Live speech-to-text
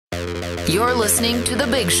You're listening to The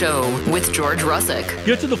Big Show with George Russick.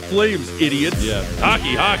 Get to the Flames, idiots. Yeah.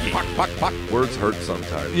 Hockey. Puck. Words hurt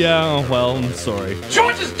sometimes. Yeah, well, I'm sorry.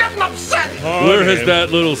 George is getting upset. Where has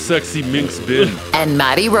that little sexy minx been? And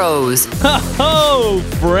Matty Rose. Ho,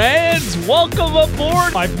 friends! Welcome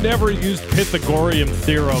aboard! I've never used Pythagorean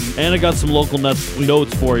theorem. And I got some local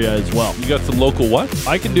notes for you as well. You got some local what?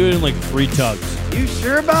 I can do it in like 3 tugs. You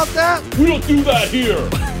sure about that? We don't do that here.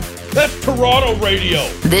 That's Toronto radio.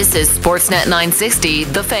 This is Sportsnet 960,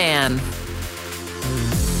 The Fan.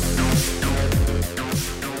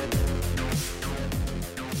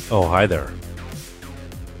 Oh, hi there.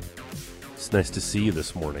 It's nice to see you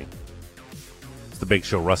this morning. It's the Big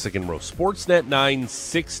Show, Russick and Rose. Sportsnet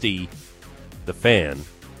 960, The Fan,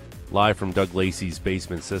 live from Doug Lacey's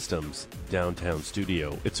Basement Systems downtown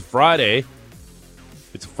studio. It's Friday.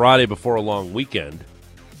 It's Friday before a long weekend.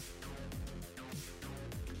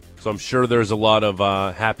 So I'm sure there's a lot of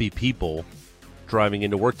happy people driving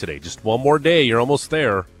into work today. Just one more day, you're almost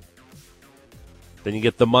there. Then you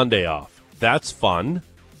get the Monday off. That's fun.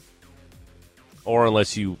 Or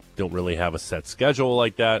unless you don't really have a set schedule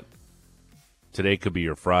like that, today could be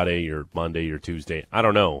your Friday, your Monday, your Tuesday. I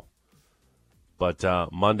don't know. But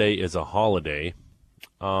Monday is a holiday.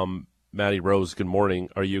 Matty Rose, good morning.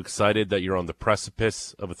 Are you excited that you're on the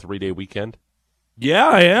precipice of a 3-day weekend? Yeah,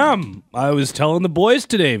 I am. I was telling the boys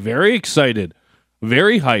today, very excited.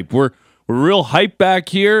 Very hyped. We're real hyped back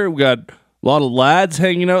here. We got a lot of lads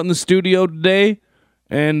hanging out in the studio today.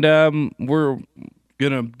 And we're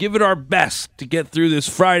going to give it our best to get through this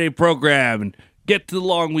Friday program and get to the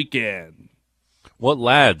long weekend. What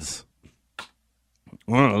lads? I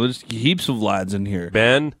don't know. There's heaps of lads in here.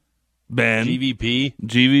 Ben,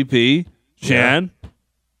 GVP, Shan. Yeah.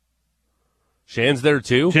 Shan's there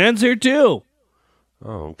too? Shan's here too.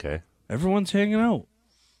 Oh, okay. Everyone's hanging out.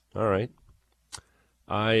 All right.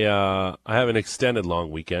 I have an extended long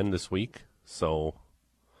weekend this week, so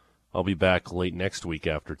I'll be back late next week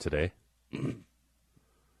after today.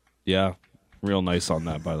 Yeah, real nice on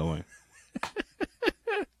that, by the way.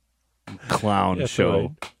 Clown Yeah, show.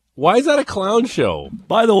 right. Why is that a clown show?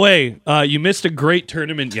 By the way, you missed a great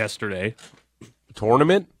tournament yesterday.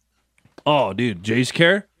 Tournament? Oh, dude, Jay's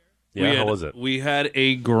Care? Yeah, how was it? We had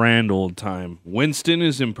a grand old time. Winston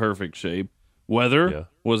is in perfect shape. Weather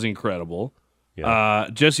was incredible. Yeah.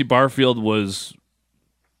 Jesse Barfield was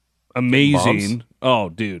amazing. Oh,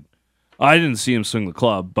 dude. I didn't see him swing the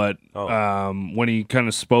club, but when he kind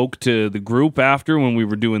of spoke to the group after when we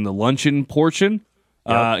were doing the luncheon portion,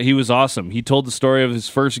 he was awesome. He told the story of his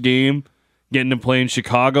first game, getting to play in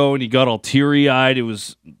Chicago, and he got all teary-eyed. It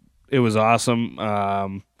was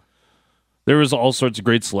awesome. There was all sorts of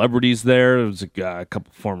great celebrities there. There was a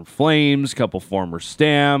couple former Flames, a couple former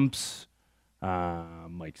Stamps.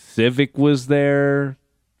 Mike Civic was there.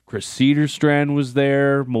 Chris Cedarstrand was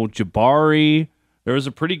there. Mo Jabari. There was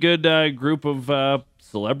a pretty good group of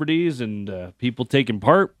celebrities and people taking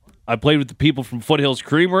part. I played with the people from Foothills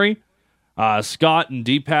Creamery. Scott and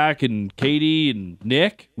Deepak and Katie and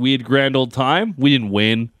Nick. We had a grand old time. We didn't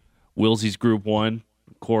win. Willsie's group won,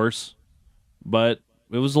 of course. But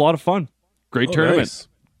it was a lot of fun. Great tournament. Nice.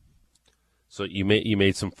 So you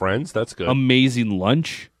made some friends? That's good. Amazing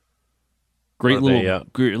lunch. Great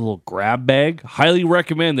little grab bag. Highly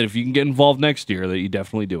recommend that if you can get involved next year that you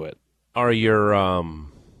definitely do it. Are your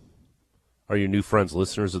new friends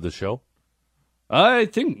listeners of the show? I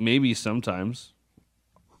think maybe sometimes.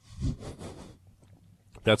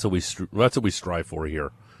 That's what we strive for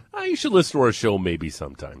here. You should listen to our show maybe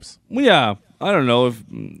sometimes. Well, yeah, I don't know if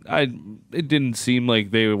it didn't seem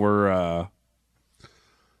like they were.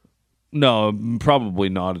 No, probably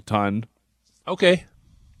not a ton. Okay,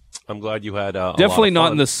 I'm glad you had a definitely lot of not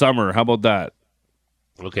fun. in the summer. How about that?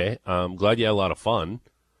 Okay, I'm glad you had a lot of fun.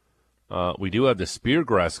 We do have the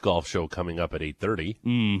Speargrass Golf Show coming up at 8:30.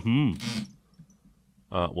 Mm-hmm.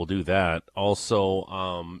 We'll do that. Also,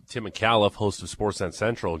 Tim McAuliffe, host of Sportsnet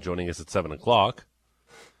Central, joining us at 7 o'clock.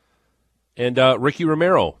 And Ricky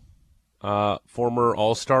Romero, former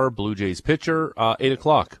All-Star Blue Jays pitcher, 8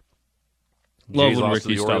 o'clock. Love Jays when lost to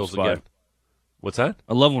Ricky the stops Orioles by. again. What's that?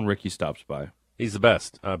 I love when Ricky stops by. He's the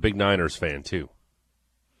best. Big Niners fan, too.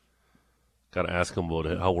 Got to ask him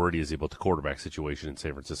about how worried he is about the quarterback situation in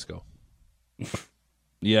San Francisco.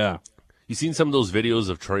 Yeah. You seen some of those videos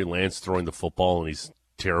of Trey Lance throwing the football and he's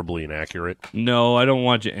terribly inaccurate? No, I don't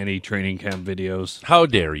watch any training camp videos. How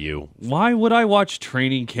dare you? Why would I watch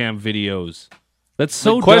training camp videos? That's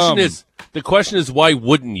so dumb. The question is, why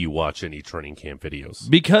wouldn't you watch any training camp videos?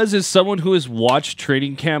 Because as someone who has watched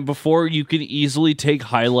training camp before, you can easily take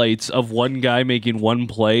highlights of one guy making one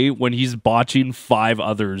play when he's botching 5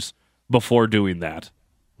 others before doing that.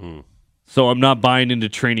 So I'm not buying into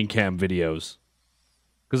training camp videos.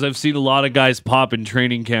 Because I've seen a lot of guys pop in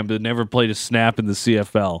training camp that never played a snap in the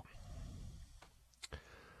CFL.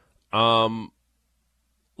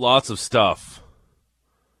 Lots of stuff.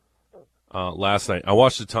 Last night, I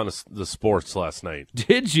watched a ton of the sports last night.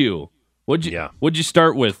 Did you? What'd you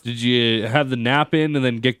start with? Did you have the nap in and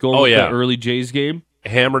then get going with the early Jays game?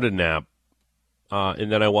 Hammered a nap, and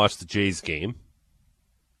then I watched the Jays game,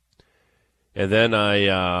 and then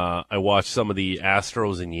I watched some of the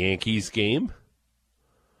Astros and Yankees game.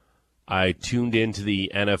 I tuned into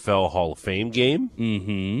the NFL Hall of Fame game.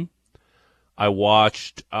 Mm-hmm. I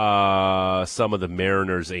watched some of the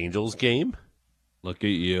Mariners-Angels game. Look at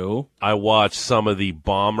you. I watched some of the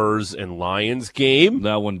Bombers and Lions game.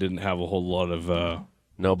 That one didn't have a whole lot of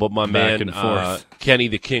no, but my back man and forth. Kenny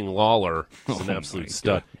the King Lawler is an absolute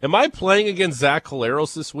stud. Am I playing against Zach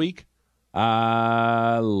Caleros this week?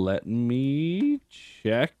 Let me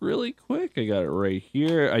check really quick. I got it right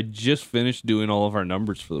here. I just finished doing all of our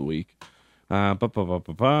numbers for the week.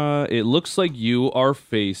 It looks like you are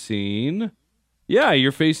facing... Yeah,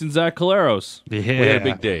 you're facing Zach Caleros. Yeah. We had a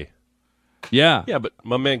big day. Yeah. Yeah, but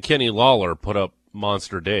my man Kenny Lawler put up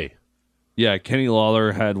monster day. Yeah, Kenny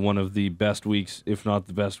Lawler had one of the best weeks, if not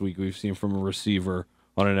the best week we've seen from a receiver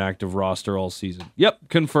on an active roster all season. Yep,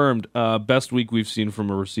 confirmed. Best week we've seen from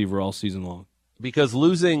a receiver all season long. Because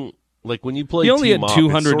losing, like when you play he only team had up,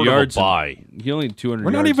 200 it's sort yards. Of a bye. He only had 200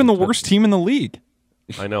 We're yards. not even the worst team in the league.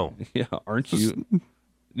 I know. Yeah, aren't you?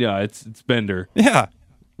 Yeah, it's Bender. Yeah.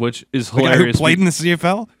 Which is The guy hilarious. who played in the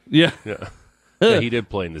CFL? Yeah. Yeah, he did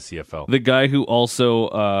play in the CFL. The guy who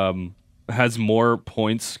also has more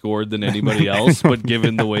points scored than anybody else, but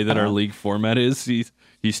given the way that our league format is, he's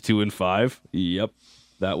 2-5. Yep,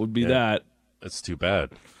 that would be that. That's too bad.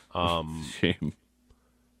 Shame.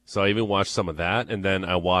 So I even watched some of that, and then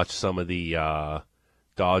I watched some of the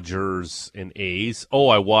Dodgers and A's. Oh,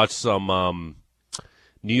 I watched some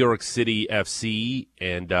New York City FC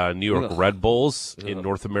and New York Red Bulls in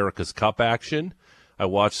North America's Cup action. I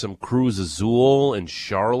watched some Cruz Azul and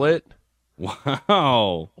Charlotte.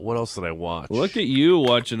 Wow. What else did I watch? Look at you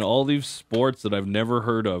watching all these sports that I've never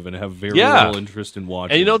heard of and have very little interest in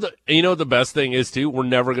watching. And you know what the best thing is, too? We're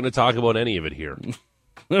never going to talk about any of it here.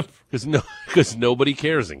 Because nobody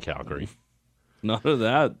cares in Calgary. None of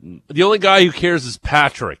that. The only guy who cares is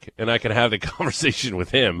Patrick, and I can have the conversation with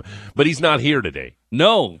him, but he's not here today.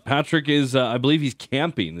 No, Patrick is, I believe he's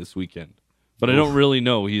camping this weekend. But I don't really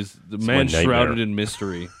know. He's the man shrouded in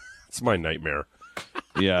mystery. It's my nightmare.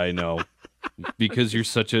 Yeah, I know. Because you're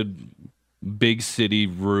such a big city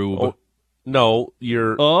rube. Oh, no,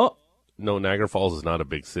 no, Niagara Falls is not a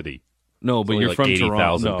big city. No, but you're like from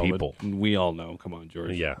 80,000 Toronto. people. We all know. Come on,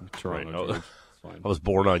 George. Yeah, Toronto. right. George. It's fine. I was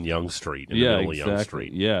born on Yonge Street, in the middle of Yonge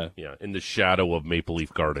Street. Yeah. Yeah, in the shadow of Maple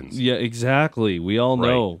Leaf Gardens. Yeah, exactly. We all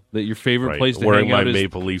know that your favorite place to wearing hang out my is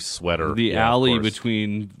Maple Leaf sweater. the alley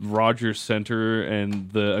between Rogers Center and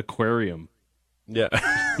the aquarium. Yeah.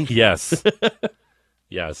 Yes.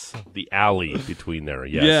 Yes. The alley between there.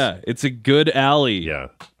 Yes. Yeah, it's a good alley. Yeah.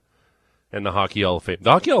 And the Hockey Hall of Fame.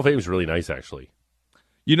 The Hockey Hall of Fame is really nice, actually.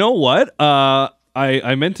 You know what?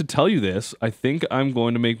 I meant to tell you this. I think I'm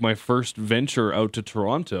going to make my first venture out to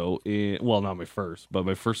Toronto. Not my first, but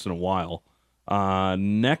my first in a while.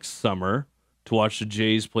 Next summer to watch the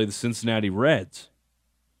Jays play the Cincinnati Reds.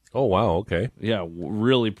 Oh, wow. Okay. Yeah,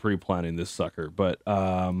 really pre-planning this sucker. But,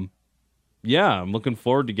 yeah, I'm looking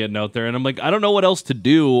forward to getting out there. And I'm like, I don't know what else to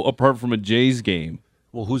do apart from a Jays game.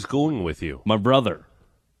 Well, who's going with you? My brother.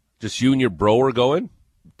 Just you and your bro are going?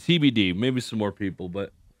 TBD. Maybe some more people.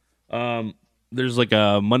 But there's like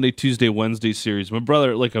a Monday, Tuesday, Wednesday series. My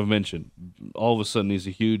brother, like I've mentioned, all of a sudden he's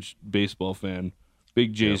a huge baseball fan.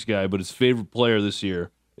 Big Jays guy. But his favorite player this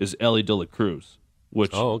year is Ellie De La Cruz.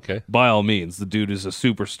 Which, by all means, the dude is a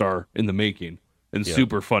superstar in the making and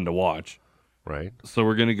super fun to watch. Right. So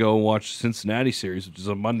we're going to go watch Cincinnati series, which is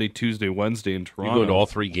a Monday, Tuesday, Wednesday in Toronto. You going to all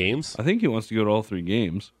 3 games? I think he wants to go to all 3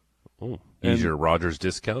 games. Oh, use your Rogers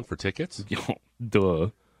discount for tickets?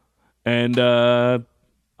 Duh. And I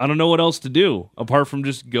don't know what else to do apart from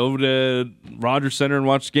just go to Rogers Center and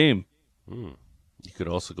watch the game. You could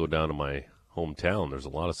also go down to my hometown. There's a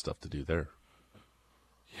lot of stuff to do there.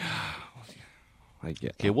 Yeah. I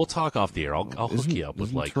get. Okay, we'll talk off the air. I'll hook you up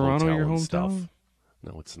with like Toronto hotel your and hometown? stuff.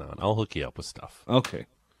 No, it's not. I'll hook you up with stuff. Okay.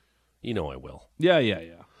 You know I will. Yeah.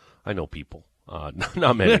 I know people.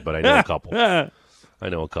 Not many, but I know a couple. I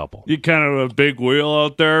know a couple. You kind of a big wheel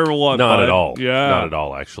out there or what? Not bud? at all. Yeah. Not at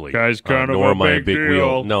all, actually. Guy's kind of nor a am I big deal.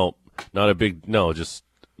 wheel. No, not a big. No, just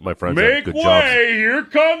my friends have Make good way! jobs. Here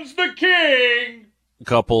comes the king. A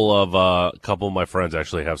couple of my friends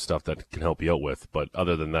actually have stuff that can help you out with, but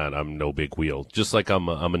other than that, I'm no big wheel. Just like I'm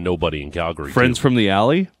a nobody in Calgary. Friends too. from the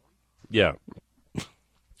alley? Yeah.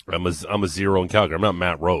 I'm a zero in Calgary. I'm not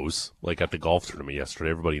Matt Rose, like at the golf tournament yesterday.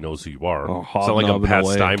 Everybody knows who you are. Oh, it's not like I'm hobnobbing Pat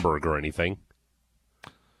away. Steinberg or anything.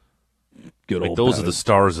 Good Like old those Pat. are the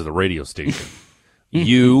stars of the radio station.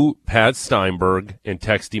 You, Pat Steinberg, and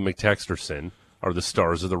Texty McTexterson are the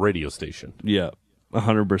stars of the radio station. Yeah,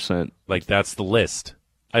 100%. Like, that's the list.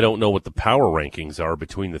 I don't know what the power rankings are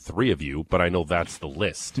between the three of you, but I know that's the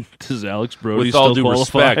list. Does Alex Brody With all still due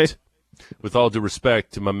qualify?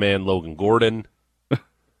 respect to my man Logan Gordon,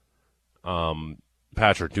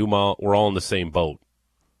 Patrick Dumas, we're all in the same boat.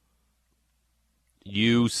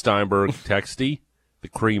 You, Steinberg, Texty, the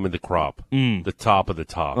cream of the crop, the top of the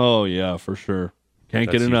top. Oh, yeah, for sure. Can't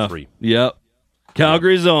That's get you enough. three. Yep.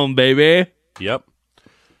 Calgary's own, baby. Yep.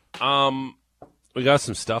 We got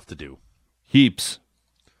some stuff to do. Heaps.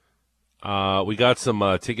 We got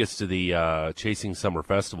some tickets to the Chasing Summer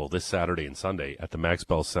Festival this Saturday and Sunday at the Max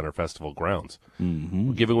Bell Center Festival grounds. Mm-hmm.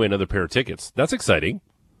 We're giving away another pair of tickets. That's exciting.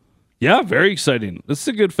 Yeah, very exciting. This is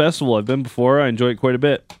a good festival. I've been before. I enjoy it quite a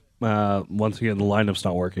bit. Once again, the lineup's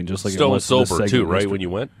not working, just like it Stone was in this sober, too, segment right, yesterday. when you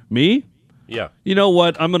went? Me? Yeah. You know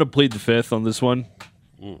what? I'm going to plead the fifth on this one.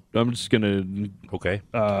 I'm just going Okay.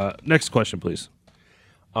 to... next question, please.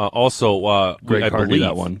 Also, Greg I Hardy, believe,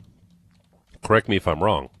 that one. correct me if I'm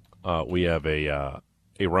wrong, we have a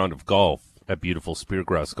round of golf at beautiful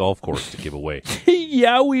Speargrass Golf Course to give away.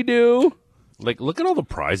 Yeah, we do. Like, look at all the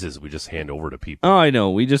prizes we just hand over to people. Oh, I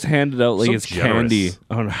know. We just hand it out like So it's generous. candy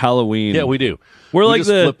on Halloween. Yeah, we do. We're we like just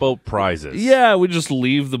the- flip out prizes. Yeah, we just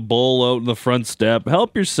leave the bowl out in the front step.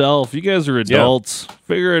 Help yourself. You guys are adults.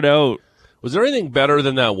 Figure it out. Was there anything better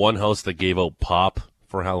than that one house that gave out pop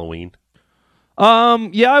for Halloween?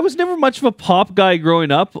 Yeah, I was never much of a pop guy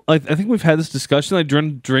growing up. I think we've had this discussion. I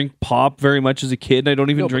didn't drink pop very much as a kid, and I don't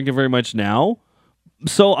even drink it very much now.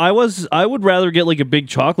 So I would rather get like a big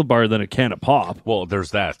chocolate bar than a can of pop, Well, there's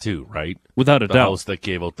that too, right? without a The doubt. house that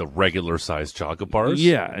gave out the regular sized chocolate bars.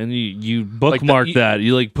 Yeah, and you bookmark you- that.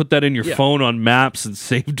 You like put that in your Yeah. phone on maps and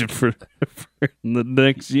saved it for the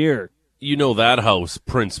next year. You know that house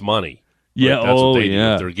prints money. Yeah, Like, that's what they do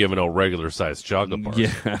yeah. if they're giving out regular sized chocolate bars.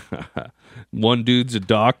 Yeah. One dude's a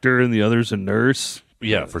doctor and the other's a nurse.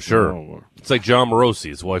 Yeah, for sure. Oh. It's like John Morosi.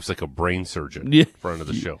 His wife's like a brain surgeon. Yeah. Friend of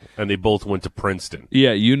the show. And they both went to Princeton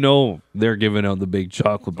Yeah, you know they're giving out the big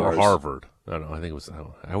chocolate or bars. Harvard. I don't know. I think it was,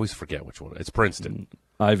 I always forget which one. It's Princeton.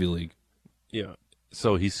 Ivy League. Yeah.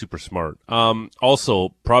 So he's super smart.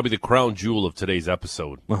 Also, probably the crown jewel of today's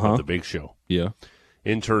episode of The Big Show. Yeah.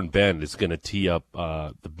 Intern Ben is going to tee up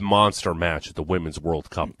the monster match at the Women's World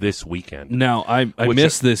Cup this weekend. Now, I Which-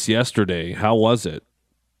 missed this yesterday. How was it?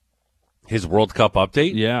 His World Cup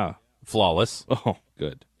update? Yeah. Flawless. Oh,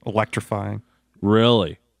 good. Electrifying.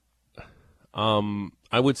 Really?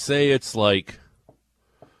 I would say it's like,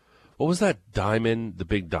 what was that diamond, the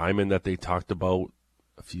big diamond that they talked about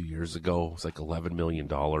a few years ago? It was like $11 million.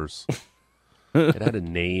 It had a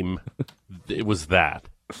name. It was that.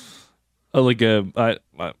 Like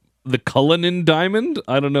the Cullinan diamond?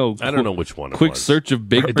 I don't know. I don't know which one it Quick was. search of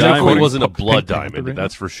big It definitely diamond. wasn't a blood Pink Panther diamond. ring?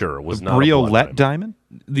 That's for sure. It was The not a blood Briolette diamond.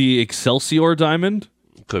 diamond? The Excelsior diamond?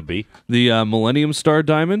 Could be. The Millennium Star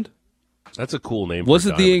diamond? That's a cool name. Was for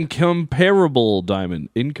it a the diamond. incomparable diamond?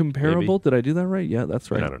 Incomparable? Maybe. Did I do that right? Yeah, that's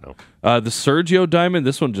right. I don't know. The Sergio diamond.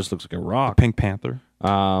 This one just looks like a rock. Pink Panther.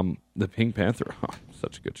 The Pink Panther. Oh,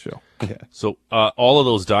 such a good show. Yeah. So all of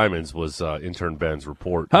those diamonds was intern Ben's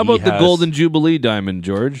report. How He about the has- Golden Jubilee diamond,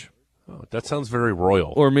 George? Oh, that sounds very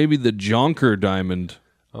royal. Or maybe the Jonker diamond.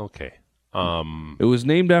 Okay. It was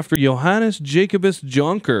named after Johannes Jacobus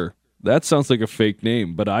Jonker. That sounds like a fake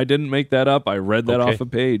name, but I didn't make that up. I read that Okay. off a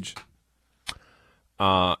page.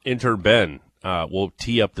 Intern Ben will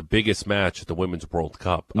tee up the biggest match at the Women's World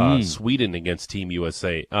Cup. Sweden against Team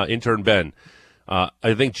USA. Intern Ben, I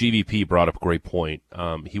think GVP brought up a great point.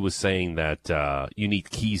 He was saying that you need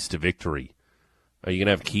keys to victory. Are you going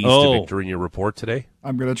to have keys to victory in your report today?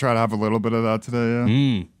 I'm going to try to have a little bit of that today,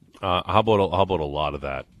 yeah. How about a lot of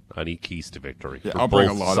that? I need keys to victory. Yeah, for I'll bring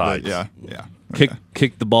a both lot sides. of it, yeah. Yeah.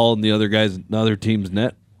 Kick the ball in the other team's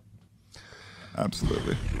net.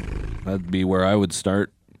 Absolutely. That'd be where I would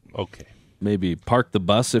start. Okay. Maybe park the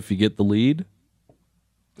bus if you get the lead.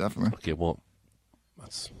 Definitely. Okay, well,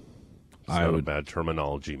 that's I not a would bad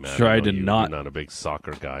terminology, man. try I know to you're not- not a big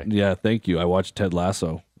soccer guy. Yeah, thank you. I watched Ted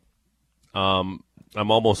Lasso. I'm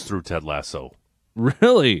almost through Ted Lasso.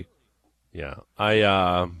 Really? Yeah,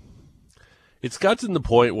 it's gotten to the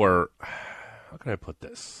point where, how can I put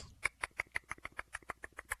this?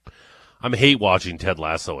 I'm hate watching Ted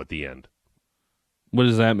Lasso at the end. What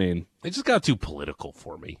does that mean? It just got too political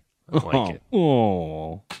for me. I don't like it.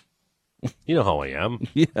 Oh. You know how I am.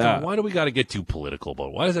 Yeah. So why do we got to get too political about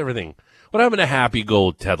it? Why is everything... What happened to Happy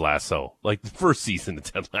Go Ted Lasso? Like the first season of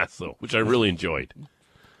Ted Lasso, which I really enjoyed.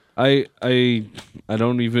 I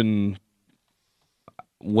don't even...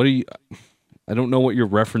 What do you... I don't know what you're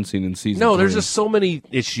referencing in season 3. There's just so many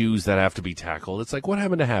issues that have to be tackled. It's like, what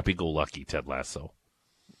happened to Happy Go Lucky Ted Lasso?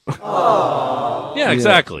 Yeah,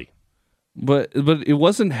 exactly. But it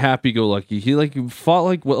wasn't happy-go-lucky. He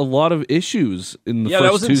fought a lot of issues in the first 2 seasons. Yeah,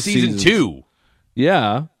 that was in season 2.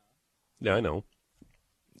 Yeah. Yeah, I know.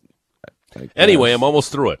 Anyway, I'm almost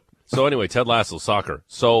through it. So anyway, Ted Lasso, soccer.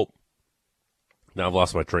 So now I've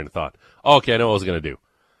lost my train of thought. Oh, okay, I know what I was going to do.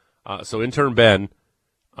 So intern Ben,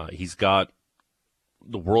 he's got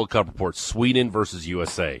the World Cup report, Sweden versus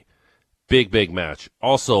USA. Big match.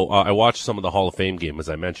 Also, I watched some of the Hall of Fame game, as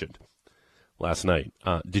I mentioned, last night.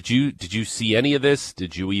 Did you see any of this?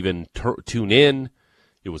 Did you even tune in?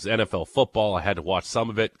 It was NFL football. I had to watch some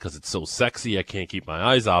of it because it's so sexy. I can't keep my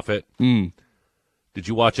eyes off it. Did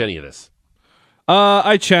you watch any of this?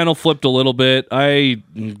 I channel flipped a little bit. I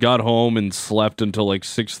got home and slept until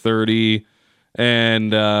 6:30,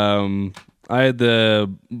 and I had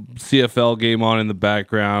the CFL game on in the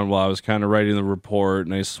background while I was kind of writing the report,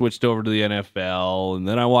 and I switched over to the NFL, and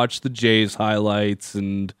then I watched the Jays highlights,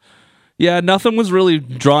 and yeah, nothing was really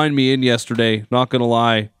drawing me in yesterday, not going to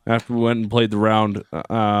lie, after we went and played the round.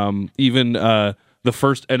 Even the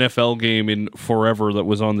first NFL game in forever that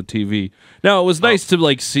was on the TV. Now, it was nice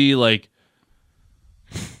to see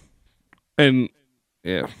and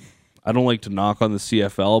yeah, I don't like to knock on the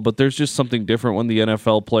CFL, but there's just something different when the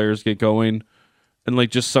NFL players get going, and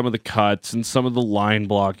just some of the cuts and some of the line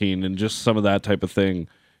blocking and just some of that type of thing.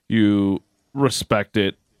 You respect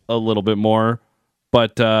it a little bit more,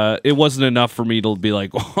 but it wasn't enough for me to be like,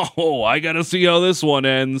 oh, I got to see how this one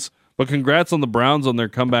ends. But congrats on the Browns on their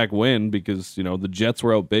comeback win, because the Jets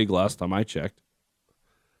were out big last time I checked.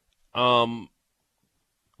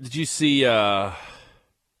 Did you see the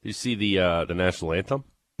national anthem?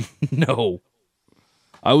 No.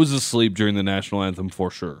 I was asleep during the national anthem for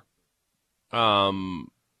sure.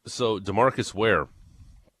 So DeMarcus Ware.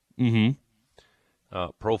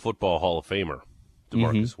 Pro Football Hall of Famer.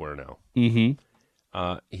 DeMarcus Ware now.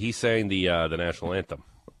 He sang the national anthem.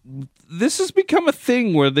 This has become a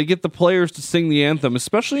thing where they get the players to sing the anthem,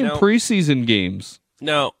 especially in preseason games.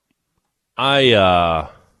 Now, I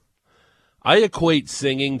equate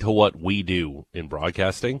singing to what we do in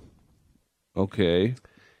broadcasting. Okay.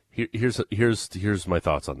 Here's my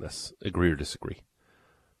thoughts on this. Agree or disagree?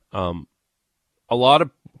 A lot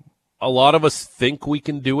of us think we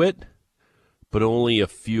can do it, but only a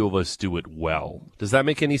few of us do it well. Does that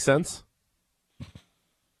make any sense?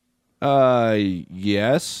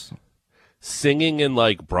 Yes. Singing and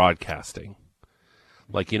broadcasting,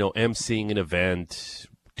 emceeing an event,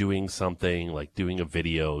 doing something, doing a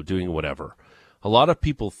video, doing whatever. A lot of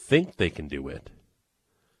people think they can do it,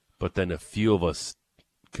 but then a few of us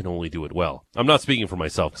can only do it well. I'm not speaking for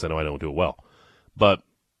myself because I know I don't do it well, but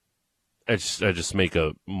I just make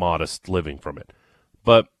a modest living from it.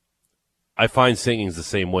 But I find singing is the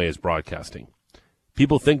same way as broadcasting.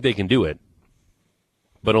 People think they can do it,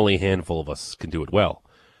 but only a handful of us can do it well.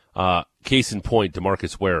 Case in point,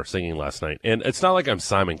 DeMarcus Ware singing last night. And it's not like I'm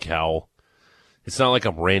Simon Cowell. It's not like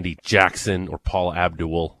I'm Randy Jackson or Paula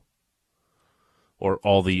Abdul or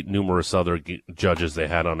all the numerous other judges they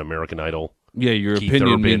had on American Idol. Yeah, your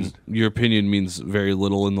opinion means very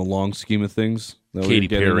little in the long scheme of things. Katy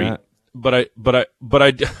Perry. At?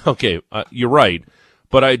 Okay, you're right.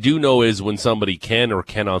 But I do know is when somebody can or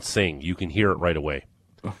cannot sing, you can hear it right away.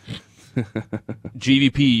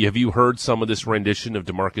 GVP, have you heard some of this rendition of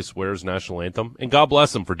DeMarcus Ware's national anthem? And God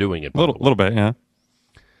bless him for doing it. A little bit, yeah.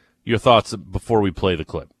 Your thoughts before we play the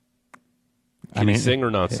clip? Can he sing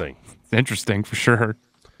or not sing? It's interesting for sure.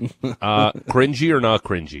 Cringy or not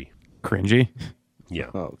cringy? Cringy. Yeah.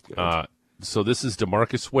 Oh, so this is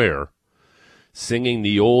DeMarcus Ware singing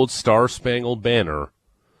the old Star Spangled Banner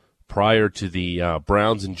prior to the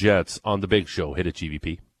Browns and Jets on the Big Show. Hit it,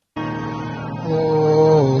 GVP.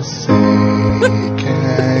 Oh, say,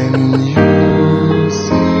 can you see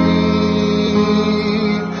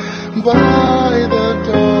by the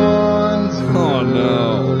dawn's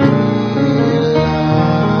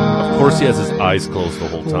Of course he has his eyes closed the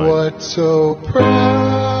whole time. What so proudly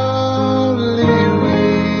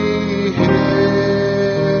we hailed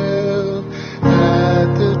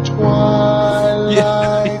at the twilight's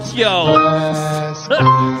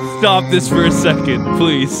Stop this for a second,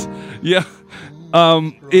 please. Yeah.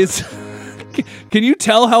 Can you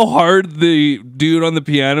tell how hard the dude on the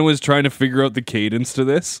piano is trying to figure out the cadence to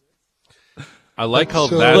this? I like how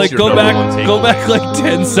that's Like, your go number back, one take. go back like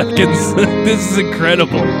 10 seconds. This is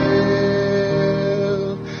incredible.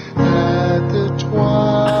 At the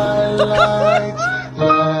twilight's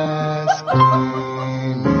last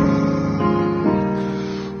gleaming,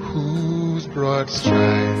 whose broad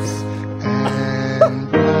stripes and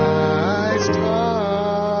bright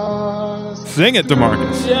stars Sing it,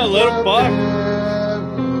 DeMarcus. Yeah, let him buck.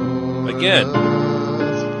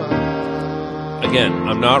 Again,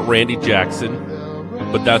 I'm not Randy Jackson,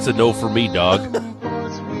 but that's a no for me, dog.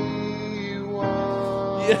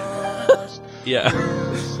 Yeah.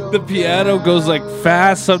 The piano goes like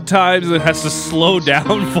fast sometimes and has to slow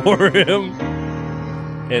down for him.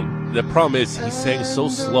 And the problem is he sang so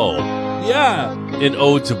slow. Yeah. An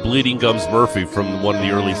ode to Bleeding Gums Murphy from one of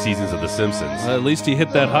the early seasons of The Simpsons. At least he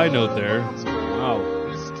hit that high note there. Wow.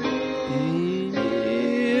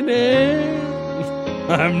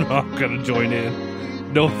 I'm not going to join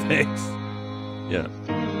in. No thanks. Yeah.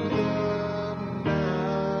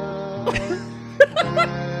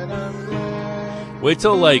 Wait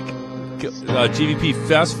till like GVP.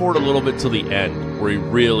 Fast forward a little bit till the end, where he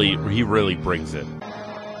really brings it.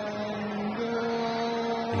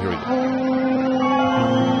 Here we go.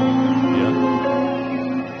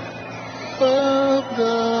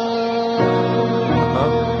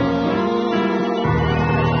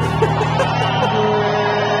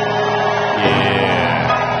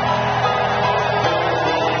 Yeah.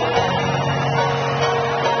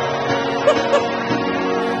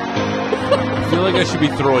 I feel like I should be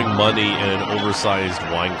throwing money in an oversized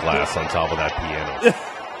wine glass on top of that piano.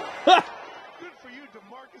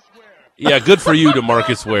 Yeah, good for you,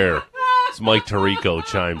 DeMarcus Ware. It's Mike Tirico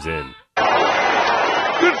chimes in.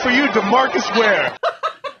 Good for you, DeMarcus Ware.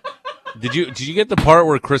 Did you get the part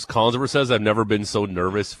where Chris Collinsworth says, "I've never been so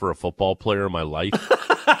nervous for a football player in my life"?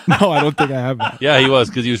 No, I don't think I have that. Yeah, he was,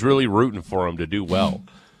 because he was really rooting for him to do well.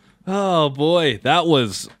 Oh, boy. That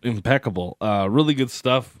was impeccable. Really good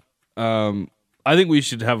stuff. I think we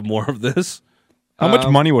should have more of this. How much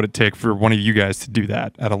money would it take for one of you guys to do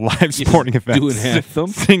that at a live sporting event? Do an anthem?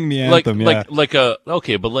 Sing the anthem, yeah. Like a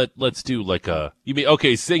okay, but let's do like a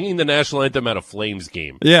singing the national anthem at a Flames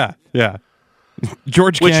game. Yeah.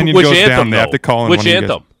 George Which Canyon goes anthem, down. They have though? to call in Which one of you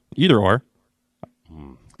anthem? guys. Either or.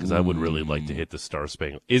 Because I would really like to hit the Star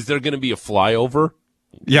Spangled. Is there going to be a flyover?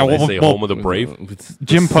 Yeah, When I say home of the brave.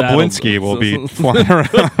 Jim Pablinski will be flying around.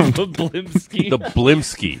 Pablinski. The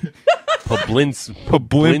Blimsky.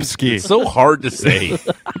 Pablinski. It's so hard to say.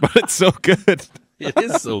 But it's so good. It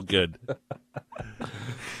is so good.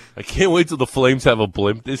 I can't wait till the Flames have a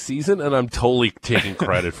blimp this season, and I'm totally taking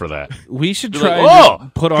credit for that. We should They're try like,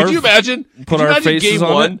 to put our could you imagine? put our faces game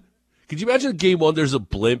on one? it? Could you imagine game one? There's a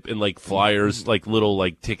blimp and like flyers, like little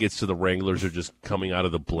like tickets to the Wranglers are just coming out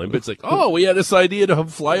of the blimp. It's like, oh, we had this idea to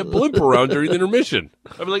fly a blimp around during the intermission.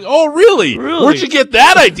 I'd be like, oh, really? Where'd you get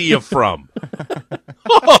that idea from?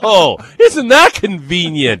 Oh, isn't that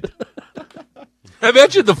convenient? I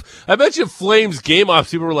bet you Flames game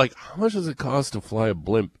ops people were like, how much does it cost to fly a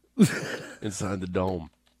blimp inside the dome?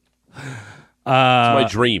 That's my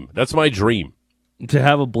dream. That's my dream. To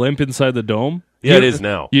have a blimp inside the dome? Yeah, it is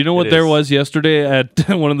now. You know what It there is. was yesterday at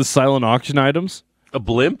one of the silent auction items? A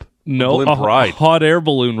blimp? No, a blimp ride. hot air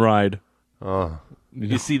balloon ride.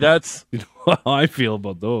 You see, that's You know how I feel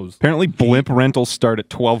about those. Apparently, blimp rentals start at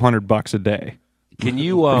 $1,200 a day. Can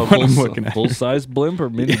you What I'm looking at. Full size blimp or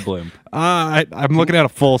mini blimp? I'm looking at a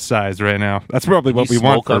full size right now. That's probably what you we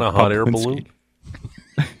want smoke for on a hot air Pablinski. balloon?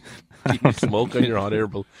 Can you smoke on your hot air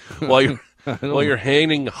balloon while you're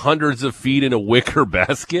hanging hundreds of feet in a wicker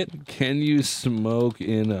basket? Can you smoke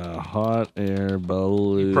in a hot air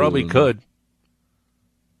balloon? You probably could.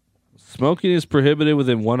 Smoking is prohibited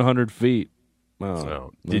within 100 feet. Oh,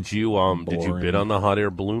 So, did you boring. bid on the hot air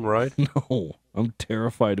balloon ride? No, I'm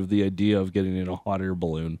terrified of the idea of getting in a hot air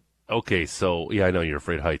balloon. Okay, so yeah, I know you're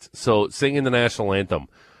afraid of heights. So singing the national anthem,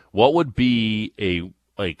 what would be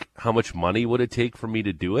how much money would it take for me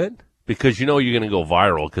to do it? Because you know you're going to go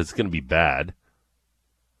viral because it's going to be bad.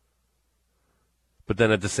 But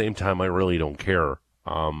then at the same time, I really don't care.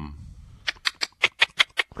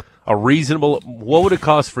 What would it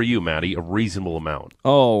cost for you, Maddie? A reasonable amount.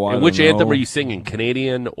 Oh, I And don't which know. anthem are you singing,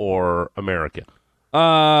 Canadian or American?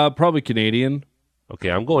 Probably Canadian. Okay,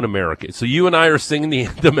 I'm going American. So you and I are singing the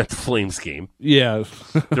anthem at the Flames game. Yeah.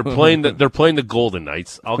 They're playing the Golden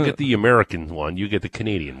Knights. I'll get the American one. You get the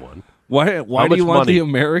Canadian one. Why How do you much want money? the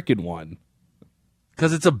American one?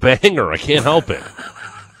 Because it's a banger. I can't help it.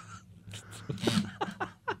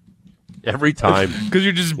 Every time. Because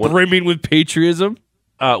you're just brimming with patriotism?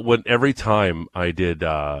 when every time I did,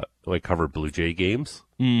 I covered Blue Jay games,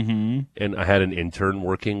 and I had an intern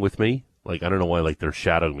working with me. Like, I don't know why, like, they're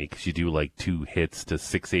shadowing me because you do, like, 2 hits to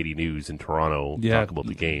 680 News in Toronto, talk about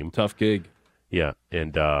the game. Tough gig. Yeah,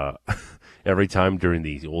 and every time during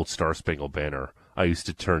the old Star Spangled Banner, I used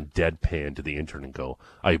to turn deadpan to the intern and go,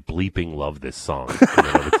 I bleeping love this song.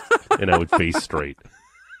 And I would face straight.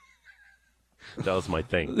 That was my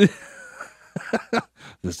thing.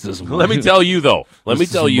 This is Let me tell you, though. My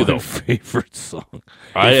favorite song.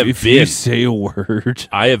 If been. you say a word.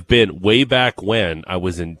 I have been way back when I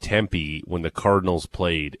was in Tempe when the Cardinals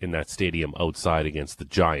played in that stadium outside against the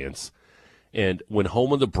Giants. And when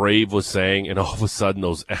Home of the Brave was sang, and all of a sudden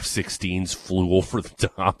those F-16s flew over the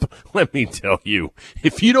top, let me tell you,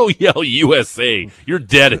 if you don't yell USA, you're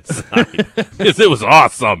dead inside. Because it was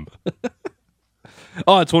awesome.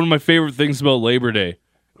 Oh, it's one of my favorite things about Labor Day.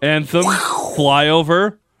 Anthem,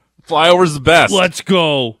 flyover. Flyover's the best. Let's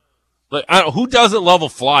go. Like, who doesn't love a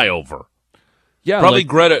flyover? Yeah, Probably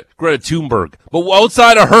Greta Thunberg. But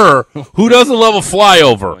outside of her, who doesn't love a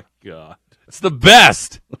flyover? Oh my God. It's the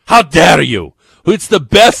best. How dare you? It's the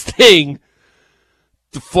best thing.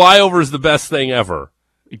 The flyover is the best thing ever.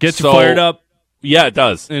 It gets you fired up. Yeah, it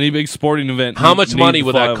does. Any big sporting event. How much money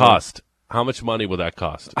would that cost? How much money would that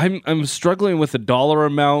cost? I'm struggling with a dollar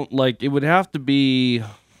amount. Like, it would have to be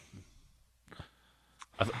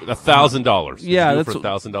 $1,000. Yeah, that's for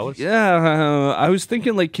 $1,000. Yeah, I was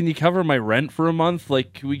thinking, like, can you cover my rent for a month?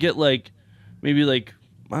 Like, can we get maybe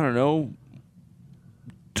I don't know,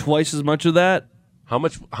 twice as much of that? How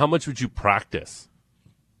much would you practice?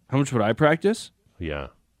 How much would I practice? Yeah.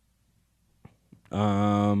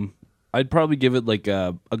 I'd probably give it like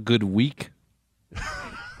a good week.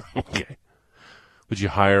 Okay. Would you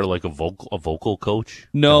hire like a vocal coach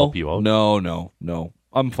No, to help you out? No.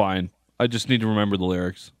 I'm fine. I just need to remember the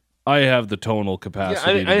lyrics. I have the tonal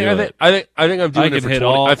capacity to do it. I think I'm doing it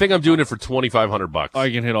for I think I'm doing it for $2,500. I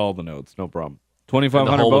can hit all the notes, no problem. And the $2,500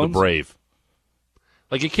 Home of bones? the Brave.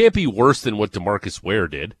 Like, it can't be worse than what DeMarcus Ware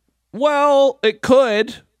did. Well, it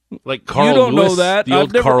could. Like Carl You don't Lewis, know that. the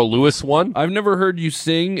old Carl Lewis one. I've never heard you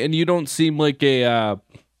sing, and you don't seem like a...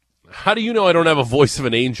 How do you know I don't have a voice of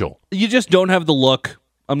an angel? You just don't have the look.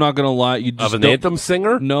 I'm not going to lie. You just Of an don't- anthem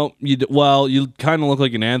singer? No. You kind of look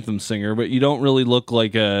like an anthem singer, but you don't really look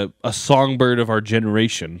like a songbird of our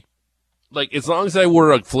generation. Like, as long as I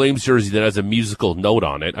wear a Flames jersey that has a musical note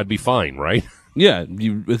on it, I'd be fine, right? Yeah,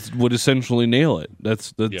 you would essentially nail it.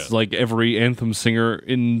 That's Yeah. like every anthem singer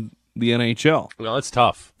in the NHL. Well, it's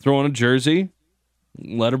tough. Throw on a jersey,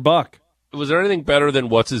 let her buck. Was there anything better than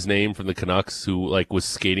what's his name from the Canucks who was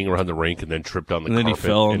skating around the rink and then tripped on the And then he carpet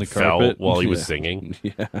fell on and the carpet while he was Yeah. singing?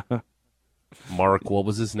 Yeah. Mark, what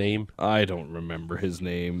was his name? I don't remember his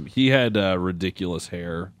name. He had ridiculous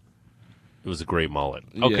hair. It was a great mullet.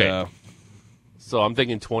 Okay. Yeah. So I'm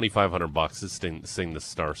thinking $2,500 to sing the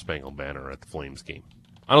Star Spangled Banner at the Flames game.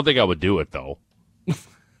 I don't think I would do it, though.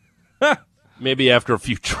 Maybe after a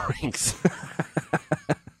few drinks.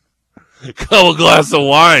 Couple glass of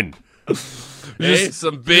wine. Hey,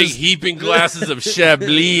 some big heaping glasses of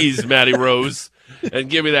Chablis, Matty Rose. And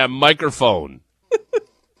give me that microphone.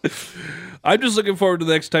 I'm just looking forward to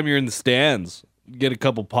the next time you're in the stands. Get a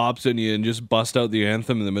couple pops in you and just bust out the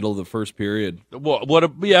anthem in the middle of the first period.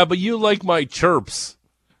 Yeah, but you like my chirps.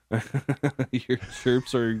 Your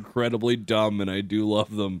chirps are incredibly dumb, and I do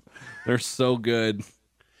love them. They're so good.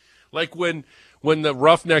 Like when the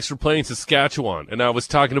Roughnecks were playing Saskatchewan, and I was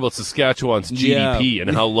talking about Saskatchewan's GDP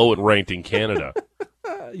and how low it ranked in Canada.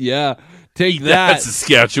 Yeah. Take that, that.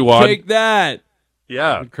 Saskatchewan. Take that.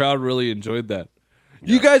 Yeah. The crowd really enjoyed that.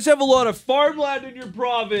 You guys have a lot of farmland in your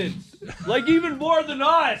province. Like, even more than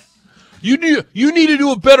us. You need to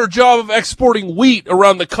do a better job of exporting wheat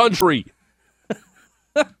around the country.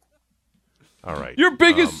 All right. Your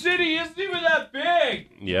biggest city isn't even that big.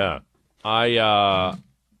 Yeah. I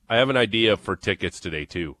have an idea for tickets today,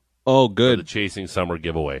 too. Oh, For good. the Chasing Summer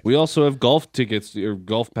giveaway. We also have golf tickets or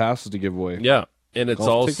golf passes to give away. Yeah. And it's Golf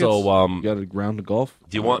also tickets? You got a round of golf?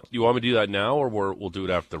 do you want me to do that now, or we'll do it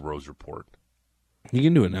after the Rose Report? You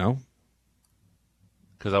can do it now.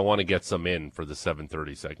 Because I want to get some in for the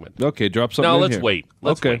 7:30 segment. Okay, drop something No, in let's here. wait.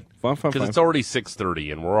 Let's okay. wait. Fine. Because it's already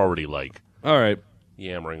 6:30, and we're already All right.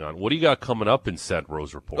 yammering on. What do you got coming up in said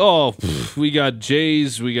Rose Report? Oh, we got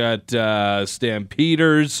Jays, we got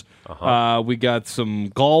Stampeders, we got some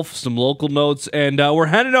golf, some local notes, and we're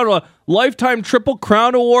handing out a Lifetime Triple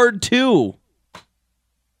Crown Award, too.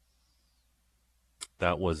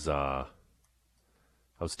 That was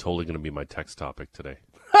totally going to be my text topic today.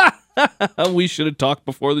 We should have talked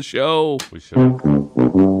before the show. We should.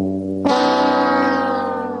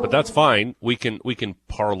 But But that's fine. We can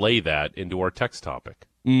parlay that into our text topic.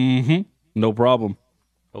 Mm-hmm. No problem.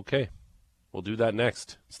 Okay. We'll do that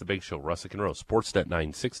next. It's the Big Show, Russick and Rose. Sportsnet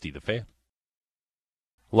 960, The Fan.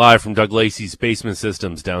 Live from Doug Lacey's Basement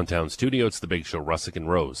Systems downtown studio, it's the Big Show, Russick and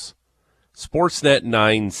Rose. Sportsnet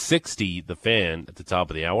 960, The Fan, at the top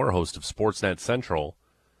of the hour. Host of Sportsnet Central,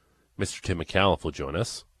 Mr. Tim McAuliffe, will join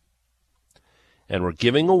us. And we're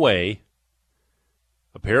giving away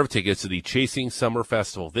a pair of tickets to the Chasing Summer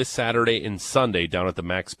Festival this Saturday and Sunday down at the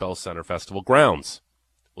Max Bell Center Festival grounds.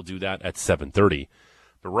 We'll do that at 7:30.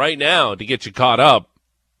 But right now, to get you caught up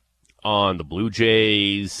on the Blue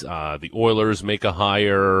Jays, the Oilers make a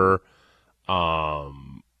hire,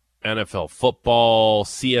 NFL football,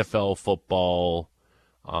 CFL football,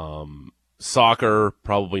 soccer,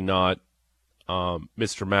 probably not.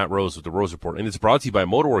 Mr. Matt Rose with the Rose Report. And it's brought to you by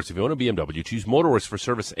Motorworks. If you own a BMW, choose Motorworks for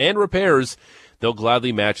service and repairs. They'll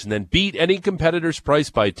gladly match and then beat any competitor's price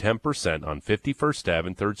by 10% on 51st Ave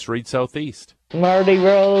and 3rd Street Southeast. Marty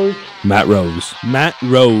Rose. Matt Rose. Matt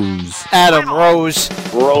Rose. Adam Rose.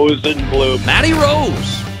 Rose and blue. Matty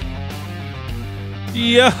Rose.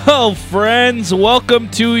 Yo, friends. Welcome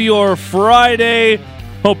to your Friday.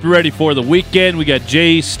 Hope you're ready for the weekend. We got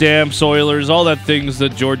Jays, Stamps, Oilers, all that things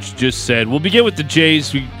that George just said. We'll begin with the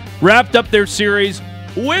Jays. We wrapped up their series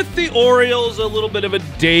with the Orioles, a little bit of a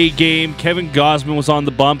day game. Kevin Gausman was on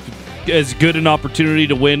the bump. As good an opportunity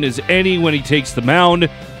to win as any when he takes the mound.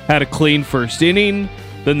 Had a clean first inning.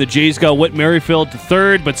 Then the Jays got Whit Merrifield to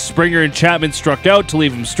third, but Springer and Chapman struck out to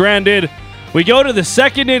leave him stranded. We go to the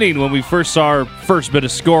second inning when we first saw our first bit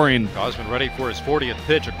of scoring. Gausman ready for his 40th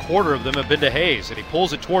pitch. A quarter of them have been to Hayes, and he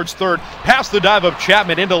pulls it towards third, past the dive of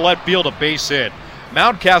Chapman into left field, a base hit.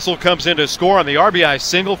 Mountcastle comes in to score on the RBI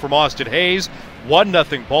single from Austin Hayes.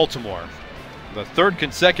 1-0 Baltimore. The third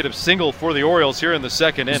consecutive single for the Orioles here in the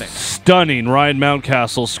second inning. Stunning. Ryan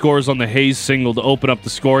Mountcastle scores on the Hayes single to open up the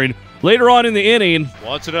scoring. Later on in the inning,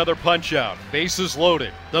 wants another punch out. Bases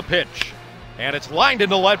loaded. The pitch. And it's lined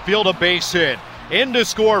into left field, a base hit. In to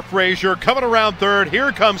score Frazier, coming around third.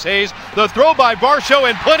 Here comes Hayes. The throw by Varsho,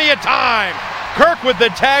 and plenty of time. Kirk with the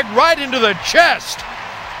tag right into the chest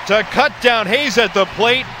to cut down Hayes at the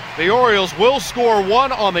plate. The Orioles will score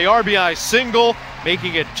one on the RBI single,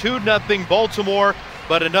 making it 2-0 Baltimore.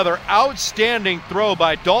 But another outstanding throw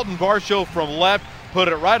by Dalton Varsho from left. Put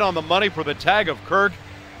it right on the money for the tag of Kirk.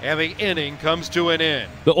 And the inning comes to an end.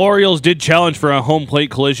 The Orioles did challenge for a home plate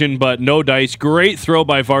collision, but no dice. Great throw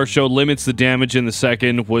by Varsho, limits the damage in the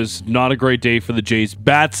second. Was not a great day for the Jays.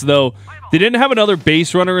 Bats, though, they didn't have another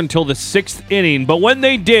base runner until the sixth inning, but when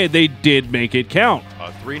they did make it count.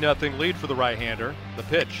 A 3-0 lead for the right-hander. The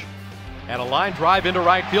pitch. And a line drive into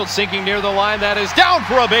right field, sinking near the line. That is down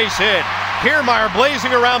for a base hit. Kiermaier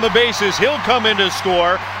blazing around the bases. He'll come in to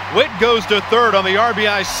score. Witt goes to third on the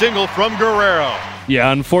RBI single from Guerrero.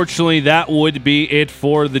 Yeah, unfortunately, that would be it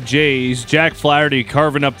for the Jays. Jack Flaherty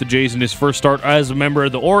carving up the Jays in his first start as a member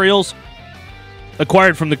of the Orioles.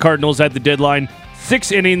 Acquired from the Cardinals at the deadline.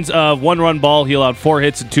 6 innings of 1-run ball. He allowed 4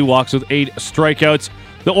 hits and 2 walks with 8 strikeouts.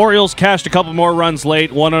 The Orioles cashed a couple more runs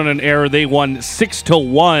late, 1 on an error. They won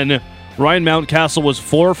 6-1. Ryan Mountcastle was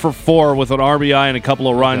 4 for 4 with an RBI and a couple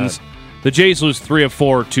of runs. The Jays lose 3 of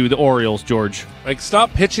 4 to the Orioles, George. Like,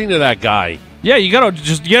 stop pitching to that guy. Yeah, you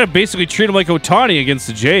gotta basically treat him like Ohtani against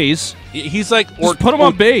the Jays. He's like, just put him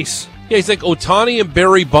on base. Yeah, he's like Ohtani and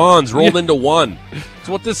Barry Bonds rolled into one. That's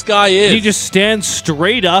what this guy is. He just stands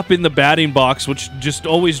straight up in the batting box, which just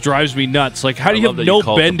always drives me nuts. Like, how do you have no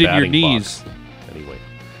bend in your knees? Box. Anyway,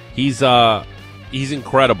 he's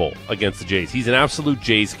incredible against the Jays. He's an absolute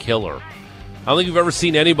Jays killer. I don't think you've ever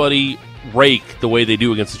seen anybody rake the way they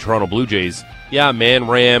do against the Toronto Blue Jays. Yeah, Man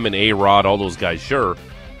Ram and A-Rod, all those guys, sure.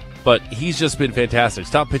 But he's just been fantastic.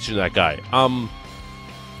 Stop pitching to that guy.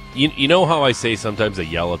 You know how I say sometimes I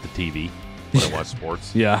yell at the TV when I watch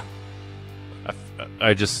sports? Yeah.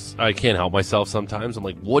 I can't help myself sometimes. I'm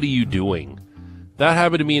like, what are you doing? That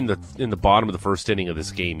happened to me in the bottom of the first inning of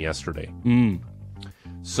this game yesterday.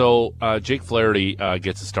 So Jake Flaherty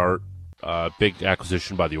gets a start. Big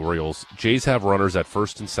acquisition by the Orioles. Jays have runners at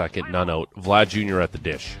first and second, none out. Vlad Jr. at the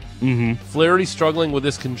dish. Flaherty struggling with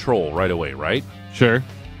his control right away, right? Sure.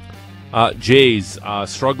 Jays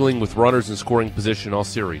struggling with runners in scoring position all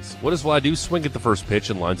series. What does Vlad do? Swing at the first pitch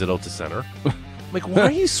and lines it out to center. I'm like, why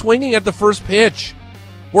are you swinging at the first pitch?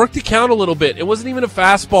 Work the count a little bit. It wasn't even a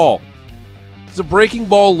fastball. It's a breaking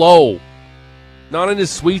ball low. Not in his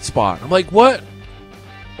sweet spot. I'm like, what?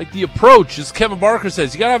 Like the approach, as Kevin Barker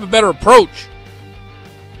says, you got to have a better approach.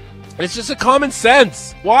 It's just a common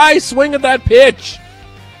sense. Why swing at that pitch?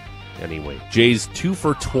 Anyway, Jays 2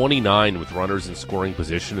 for 29 with runners in scoring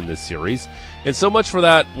position in this series. And so much for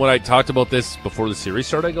that, when I talked about this before the series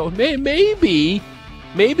started, I go, maybe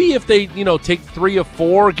if they, take 3 of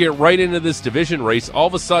 4, get right into this division race, all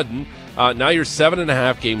of a sudden, now you're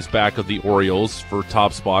 7.5 games back of the Orioles for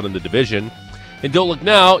top spot in the division. And don't look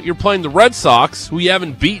now, you're playing the Red Sox, who you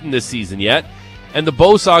haven't beaten this season yet, and the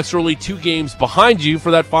Bo Sox are only 2 games behind you for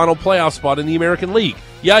that final playoff spot in the American League.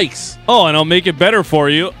 Yikes. Oh, and I'll make it better for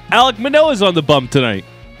you. Alek Manoah's on the bump tonight.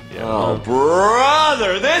 Yeah. Oh,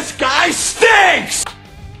 brother, this guy stinks!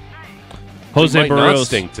 Jose He might Barrios not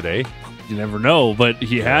stink today. You never know, but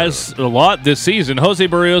he has a lot this season. Jose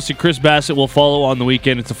Barrios and Chris Bassett will follow on the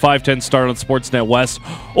weekend. It's a 5:10 start on Sportsnet West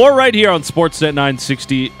or right here on Sportsnet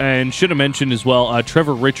 960. And should have mentioned as well,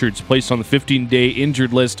 Trevor Richards placed on the 15-day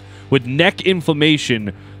injured list with neck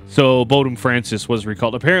inflammation. So Bodum Francis was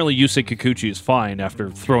recalled. Apparently, Yusei Kikuchi is fine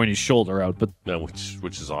after throwing his shoulder out. But Yeah,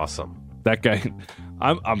 which is awesome. that guy,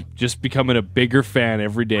 I'm just becoming a bigger fan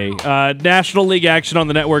every day. National League action on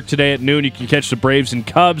the network today at noon. You can catch the Braves and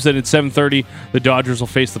Cubs. And at 7:30, the Dodgers will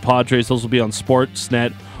face the Padres. Those will be on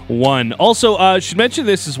Sportsnet 1. Also, should mention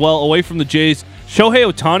this as well, away from the Jays,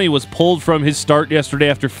 Shohei Ohtani was pulled from his start yesterday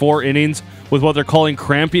after 4 innings with what they're calling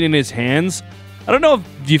cramping in his hands. I don't know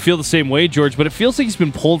if you feel the same way, George, but it feels like he's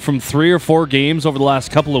been pulled from 3 or 4 games over the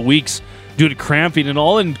last couple of weeks due to cramping, and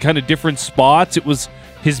all in kind of different spots. It was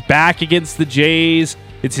his back against the Jays.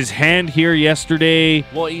 It's his hand here yesterday.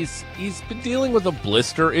 Well, he's been dealing with a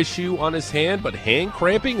blister issue on his hand, but hand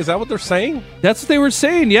cramping, is that what they're saying? That's what they were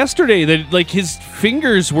saying yesterday, that like his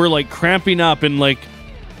fingers were like cramping up and like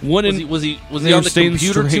wouldn't. Was he on the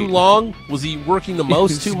computer too long? Was he working the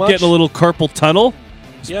mouse too much? Getting a little carpal tunnel.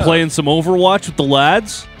 Yeah. Playing some Overwatch with the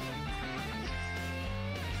lads.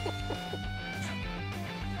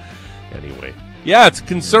 Anyway. Yeah, it's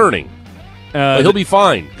concerning. But he'll be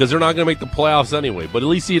fine because they're not going to make the playoffs anyway. But at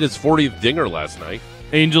least he hit his 40th dinger last night.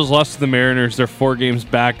 Angels lost to the Mariners. They're 4 games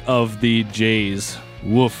back of the Jays.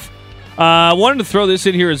 Woof. Wanted to throw this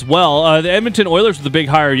in here as well. The Edmonton Oilers with the big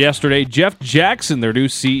hire yesterday. Jeff Jackson, their new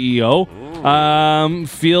CEO.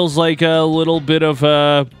 Feels like a little bit of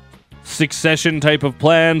a succession type of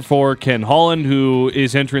plan for Ken Holland, who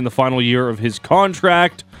is entering the final year of his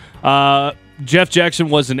contract. Jeff Jackson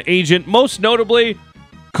was an agent, most notably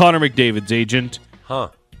Connor McDavid's agent. Huh.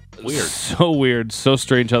 Weird. So weird. So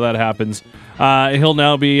strange how that happens. He'll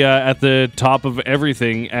now be at the top of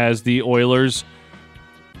everything as the Oilers.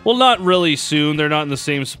 Well, not really soon. They're not in the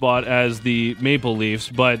same spot as the Maple Leafs,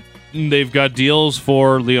 but they've got deals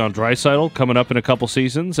for Leon Draisaitl coming up in a couple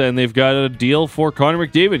seasons, and they've got a deal for Connor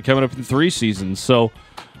McDavid coming up in 3 seasons. So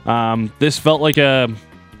this felt like a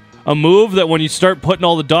move that when you start putting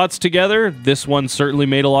all the dots together, this one certainly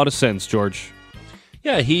made a lot of sense, George.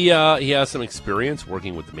 Yeah, he has some experience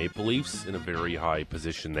working with the Maple Leafs in a very high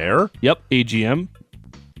position there. Yep, AGM.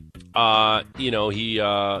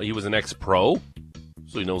 He was an ex-pro,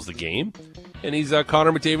 so he knows the game, and he's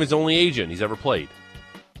Connor McDavid's only agent he's ever played,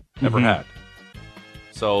 ever had.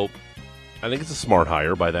 So, I think it's a smart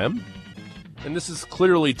hire by them, and this is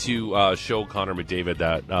clearly to show Connor McDavid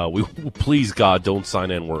that we please God don't sign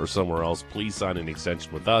anywhere or somewhere else. Please sign an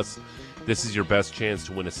extension with us. This is your best chance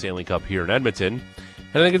to win a Stanley Cup here in Edmonton.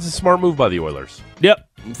 And I think it's a smart move by the Oilers. Yep,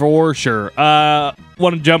 for sure. Want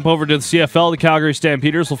to jump over to the CFL. The Calgary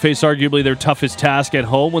Stampeders will face arguably their toughest task at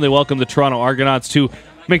home when they welcome the Toronto Argonauts to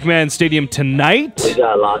McMahon Stadium tonight. We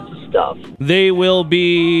got lots of stuff. They will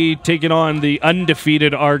be taking on the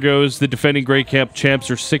undefeated Argos. The defending Grey Cup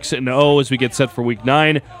champs are 6-0 as we get set for Week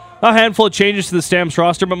 9. A handful of changes to the Stamps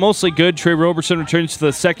roster, but mostly good. Trey Roberson returns to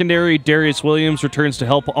the secondary. Darius Williams returns to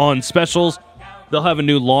help on specials. They'll have a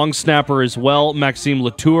new long snapper as well, Maxime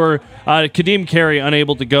Latour. Kadeem Carey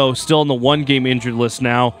unable to go, still on the 1-game injured list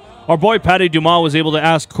now. Our boy Patty Dumas was able to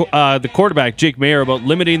ask the quarterback, Jake Mayer, about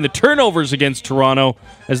limiting the turnovers against Toronto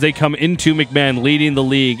as they come into McMahon leading the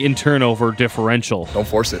league in turnover differential. Don't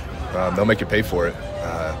force it. They'll make you pay for it.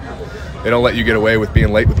 They don't let you get away with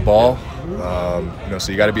being late with the ball.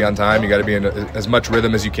 So you got to be on time. You got to be in as much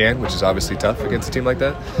rhythm as you can, which is obviously tough against a team like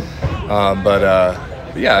that. But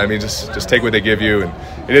yeah, I mean, just take what they give you,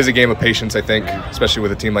 and it is a game of patience, I think, especially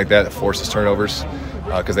with a team like that forces turnovers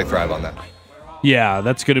because they thrive on that. Yeah,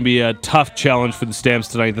 that's going to be a tough challenge for the Stamps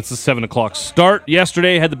tonight. That's a 7 o'clock start.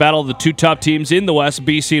 Yesterday had the battle of the 2 top teams in the West,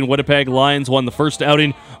 BC and Winnipeg. Lions won the first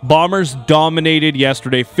outing. Bombers dominated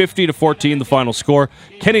yesterday, 50-14 the final score.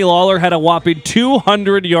 Kenny Lawler had a whopping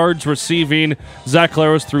 200 yards receiving. Zach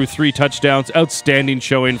Claros threw 3 touchdowns. Outstanding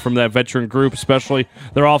showing from that veteran group, especially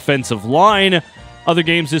their offensive line. Other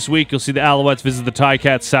games this week, you'll see the Alouettes visit the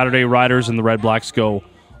Ticats Saturday. Riders and the Red Blacks go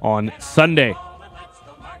on Sunday.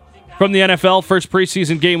 From the NFL, first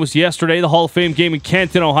preseason game was yesterday. The Hall of Fame game in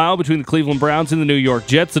Canton, Ohio, between the Cleveland Browns and the New York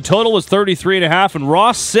Jets. The total was 33.5, and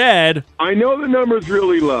Ross said, I know the number's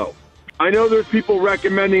really low. I know there's people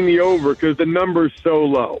recommending the over because the number's so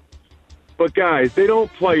low. But, guys, they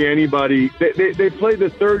don't play anybody. They play the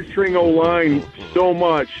third-string O-line so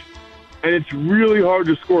much, and it's really hard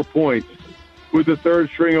to score points with the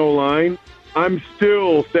third-string O-line. I'm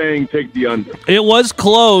still saying take the under. It was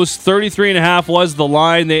close. 33.5 was the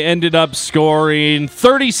line. They ended up scoring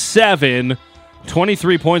 37,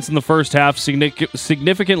 23 points in the first half,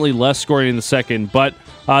 significantly less scoring in the second. But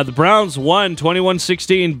the Browns won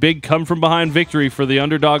 21-16. Big come-from-behind victory for the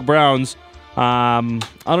underdog Browns. I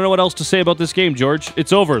don't know what else to say about this game, George.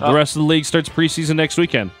 It's over. The rest of the league starts preseason next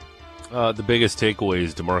weekend. The biggest takeaway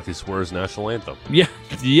is DeMarcus Ware's national anthem.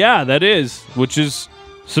 Yeah, that is, which is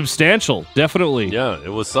substantial, definitely. Yeah, it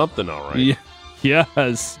was something, all right.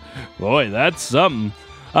 Yes. Boy, that's something.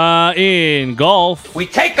 In golf, We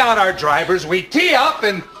take out our drivers, we tee up,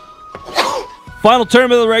 and final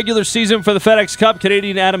tournament of the regular season for the FedEx Cup,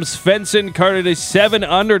 Canadian Adam Svensson carded a 7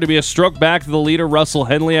 under to be a stroke back to the leader, Russell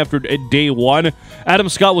Henley, after day one. Adam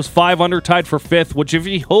Scott was 5 under, tied for 5th, which if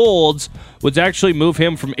he holds, would actually move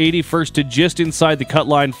him from 81st to just inside the cut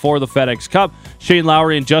line for the FedEx Cup. Shane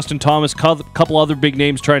Lowry and Justin Thomas, couple other big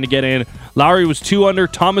names trying to get in. Lowry was 2 under,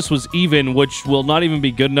 Thomas was even, which will not even be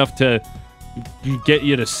good enough to get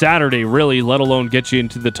you to Saturday, really, let alone get you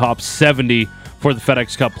into the top 70 for the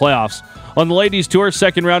FedEx Cup playoffs. On the ladies' tour,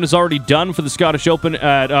 second round is already done for the Scottish Open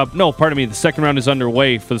at, the second round is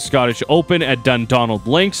underway for the Scottish Open at Dundonald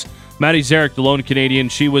Links. Maddie Zarek, the lone Canadian,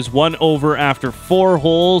 she was 1 over after 4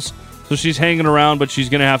 holes, so she's hanging around, but she's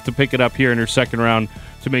going to have to pick it up here in her second round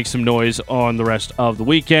to make some noise on the rest of the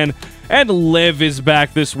weekend. And Liv is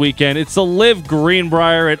back this weekend. It's the Liv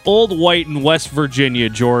Greenbrier at Old White in West Virginia,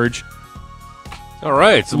 George. All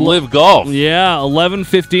right, some Live Golf. Yeah,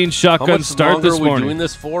 11:15 shotgun start this morning. How much longer are we doing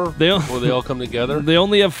this for before they all come together? They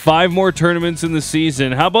only have 5 more tournaments in the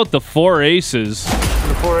season. How about the 4 aces?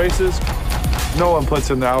 The 4 aces? No one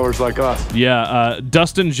puts in the hours like us. Yeah,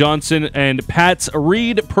 Dustin Johnson and Pat's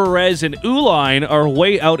Reed, Perez, and Uline are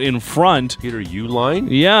way out in front. Peter Uline?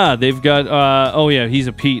 Yeah, they've got, he's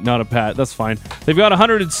a Pete, not a Pat. That's fine. They've got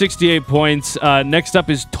 168 points. Next up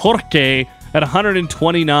is Torque at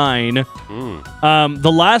 129.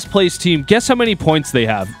 The last place team, guess how many points they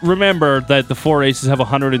have? Remember that the 4 aces have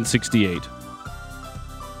 168.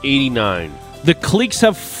 89. The Cleeks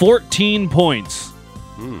have 14 points.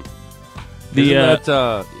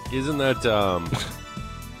 Isn't that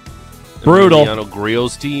brutal? Emiliano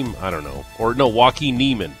Grillo's team? I don't know. Or no, Joaquin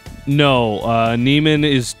Neiman. No, Neiman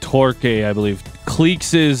is Torque, I believe.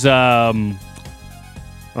 Cleeks is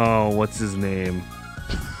what's his name?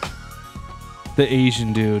 The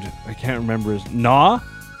Asian dude. I can't remember his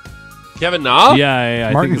Kevin Na? Yeah.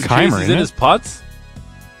 I Martin think Keimer, is in his putts?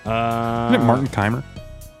 Isn't it Martin Keimer?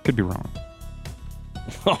 Could be wrong.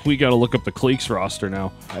 We got to look up the Cleeks roster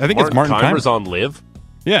now. I think it's Martin Keimer's Keimer. on Live?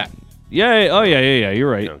 Yeah. Yeah. Oh, yeah. You're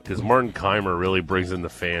right. Because Martin Keimer really brings in the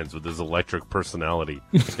fans with his electric personality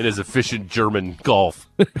and his efficient German golf.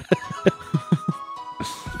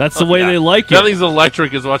 That's the way they like it. Nothing's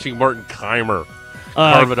electric as watching Martin Keimer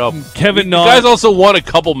carve it up. Kevin Na. You guys also won a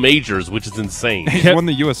couple majors, which is insane. He won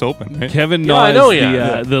the U.S. Open, right? Kevin Na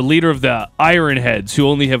is the leader of the Ironheads, who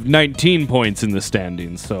only have 19 points in the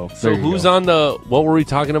standings. So who's on the? What were we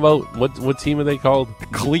talking about? What team are they called? The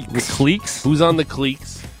Cleeks. The Cleeks. Who's on the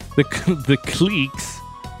Cleeks? The Cleeks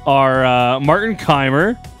are Martin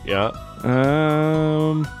Keimer. Yeah.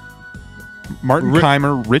 Martin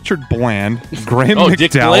Keimer, Richard Bland, Graham McDowell.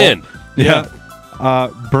 Dick Bland. Yeah.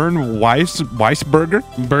 Bernd Weisberger.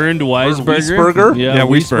 Bernd Weisberger. Weisberger? Yeah,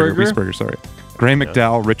 Weisberger, sorry. Graham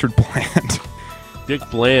McDowell, Richard Bland. Dick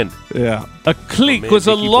Bland. Yeah. A Cleek was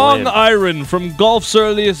a long iron from golf's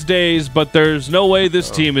earliest days, but there's no way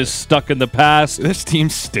this team is stuck in the past. This team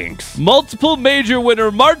stinks. Multiple major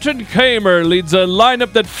winner Martin Keimer leads a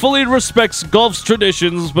lineup that fully respects golf's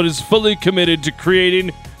traditions, but is fully committed to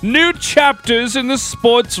creating new chapters in the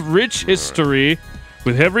sport's rich history.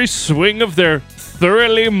 With every swing of their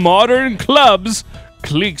thoroughly modern clubs,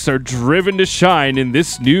 Cleeks are driven to shine in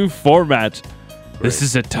this new format. This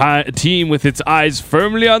is a team with its eyes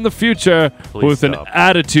firmly on the future, with an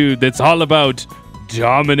attitude that's all about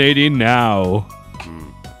dominating now.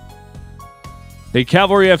 Hey,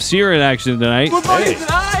 Cavalry FC are in action tonight.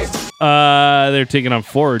 They're taking on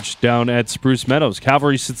Forge down at Spruce Meadows.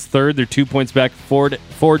 Cavalry sits third. They're 2 points back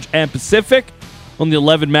Forge and Pacific. Only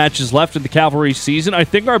 11 matches left in the Cavalry season. I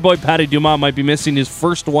think our boy Patty Dumas might be missing his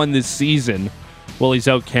first one this season while he's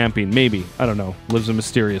out camping. Maybe. I don't know. Lives a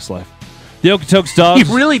mysterious life. The Okotoks Dogs.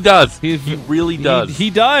 He really does. He really does. He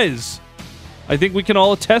does. I think we can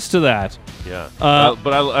all attest to that. Yeah.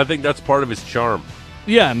 But I think that's part of his charm.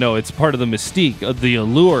 Yeah, no, it's part of the mystique, of the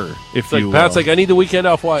allure, if you will. Pat's like, I need the weekend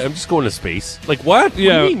off. Why? I'm just going to space. Like, what?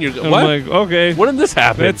 Yeah. What do you mean? I'm What? like, okay. When did this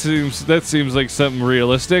happen? That seems like something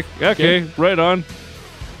realistic. Okay, right on.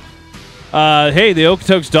 Hey, the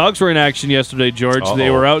Okotoks Dogs were in action yesterday, George. Uh-oh. They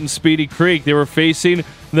were out in Speedy Creek. They were facing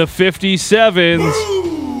the 57s.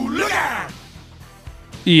 Ooh, look out!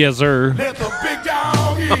 Yes, sir. Let the big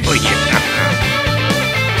dog in. Oh, yeah.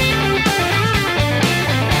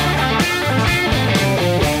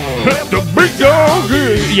 Let the big dog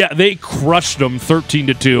in. Yeah, they crushed them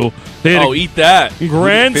 13-2. They had Eat that.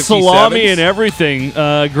 grand 57s? salami and everything.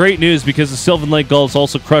 Great news because the Sylvan Lake Gulls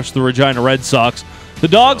also crushed the Regina Red Sox. The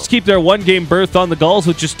Dogs keep their one-game berth on the Gulls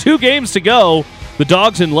with just 2 games to go. The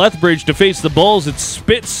Dogs in Lethbridge to face the Bulls at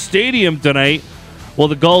Spitz Stadium tonight, while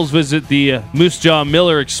the Gulls visit the Moose Jaw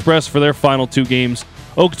Miller Express for their final 2 games.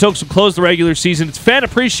 Okotoks will close the regular season. It's Fan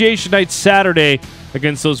Appreciation Night Saturday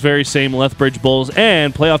against those very same Lethbridge Bulls,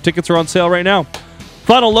 and playoff tickets are on sale right now.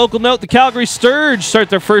 Final local note, the Calgary Sturge start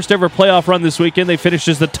their first ever playoff run this weekend. They finished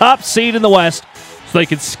as the top seed in the West, so they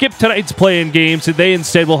can skip tonight's play-in games, and they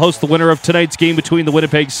instead will host the winner of tonight's game between the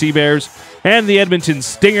Winnipeg Sea Bears and the Edmonton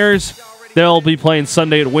Stingers. They'll be playing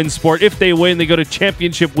Sunday at Winsport. If they win, they go to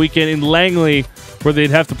championship weekend in Langley, where they'd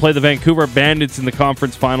have to play the Vancouver Bandits in the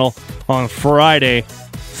conference final on Friday.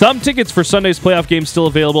 Some tickets for Sunday's playoff game still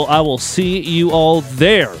available. I will see you all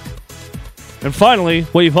there. And finally,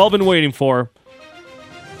 what you've all been waiting for.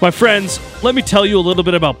 My friends, let me tell you a little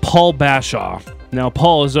bit about Paul Bashaw. Now,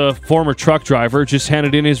 Paul is a former truck driver, just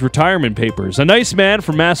handed in his retirement papers. A nice man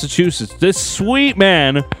from Massachusetts. This sweet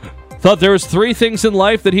man thought there was 3 things in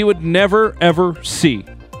life that he would never, ever see.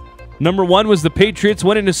 Number 1 was the Patriots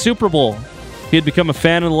winning a Super Bowl. He had become a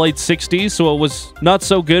fan in the late 60s, so it was not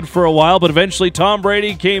so good for a while, but eventually Tom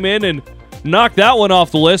Brady came in and knocked that one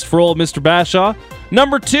off the list for old Mr. Bashaw.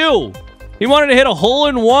 Number 2, he wanted to hit a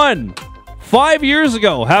hole-in-one 5 years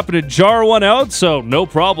ago. Happened to jar one out, so no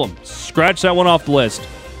problem. Scratch that one off the list.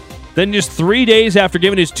 Then just 3 days after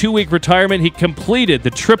giving his 2-week retirement, he completed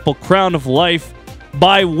the Triple Crown of Life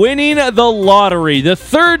by winning the lottery. The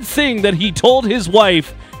third thing that he told his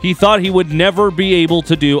wife he thought he would never be able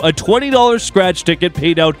to do. A $20 scratch ticket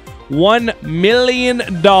paid out $1 million.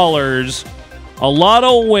 A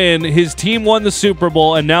lotto win. His team won the Super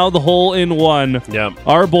Bowl, and now the hole-in-one. Yep.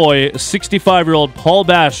 Our boy, 65-year-old Paul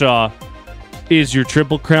Bashaw, is your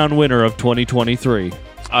Triple Crown winner of 2023.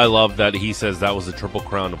 I love that he says that was a Triple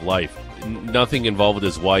Crown of Life. Nothing involved with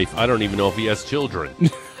his wife. I don't even know if he has children.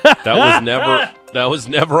 That was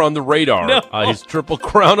never on the radar. No. His Triple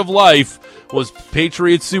Crown of Life was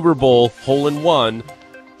Patriots Super Bowl, hole-in-one,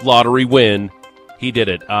 lottery win. He did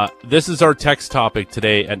it. This is our text topic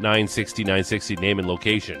today at 960, name and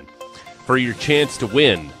location. For your chance to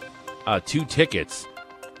win 2 tickets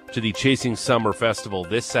to the Chasing Summer Festival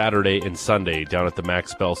this Saturday and Sunday down at the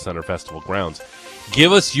Max Bell Center Festival grounds.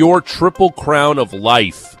 Give us your Triple Crown of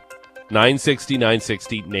Life. 960,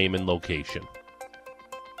 name and location.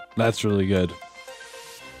 That's really good.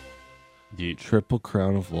 The Triple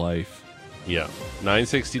Crown of Life. Yeah.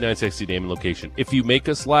 960, name and location. If you make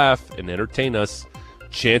us laugh and entertain us,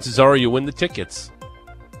 chances are you win the tickets.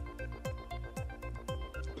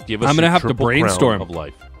 Give us I'm going to have to Triple brainstorm Crown of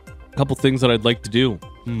Life. a couple things that I'd like to do.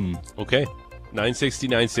 Okay.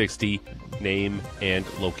 960, name and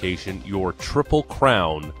location. Your Triple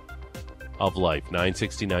Crown of Life.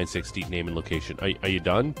 960, name and location. Are you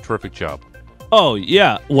done? Terrific job. Oh,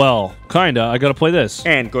 yeah. Well, kinda. I gotta play this.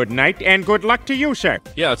 And good night and good luck to you, sir.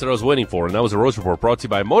 Yeah, that's what I was waiting for, and that was a Rose Report brought to you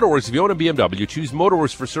by Motorworks. If you own a BMW, choose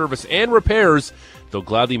Motorworks for service and repairs. They'll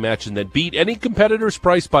gladly match and then beat any competitor's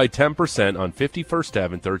price by 10% on 51st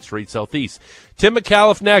Ave and 3rd Street Southeast. Tim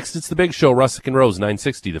McAuliffe next. It's The Big Show, Russick and Rose,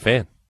 960, The Fan.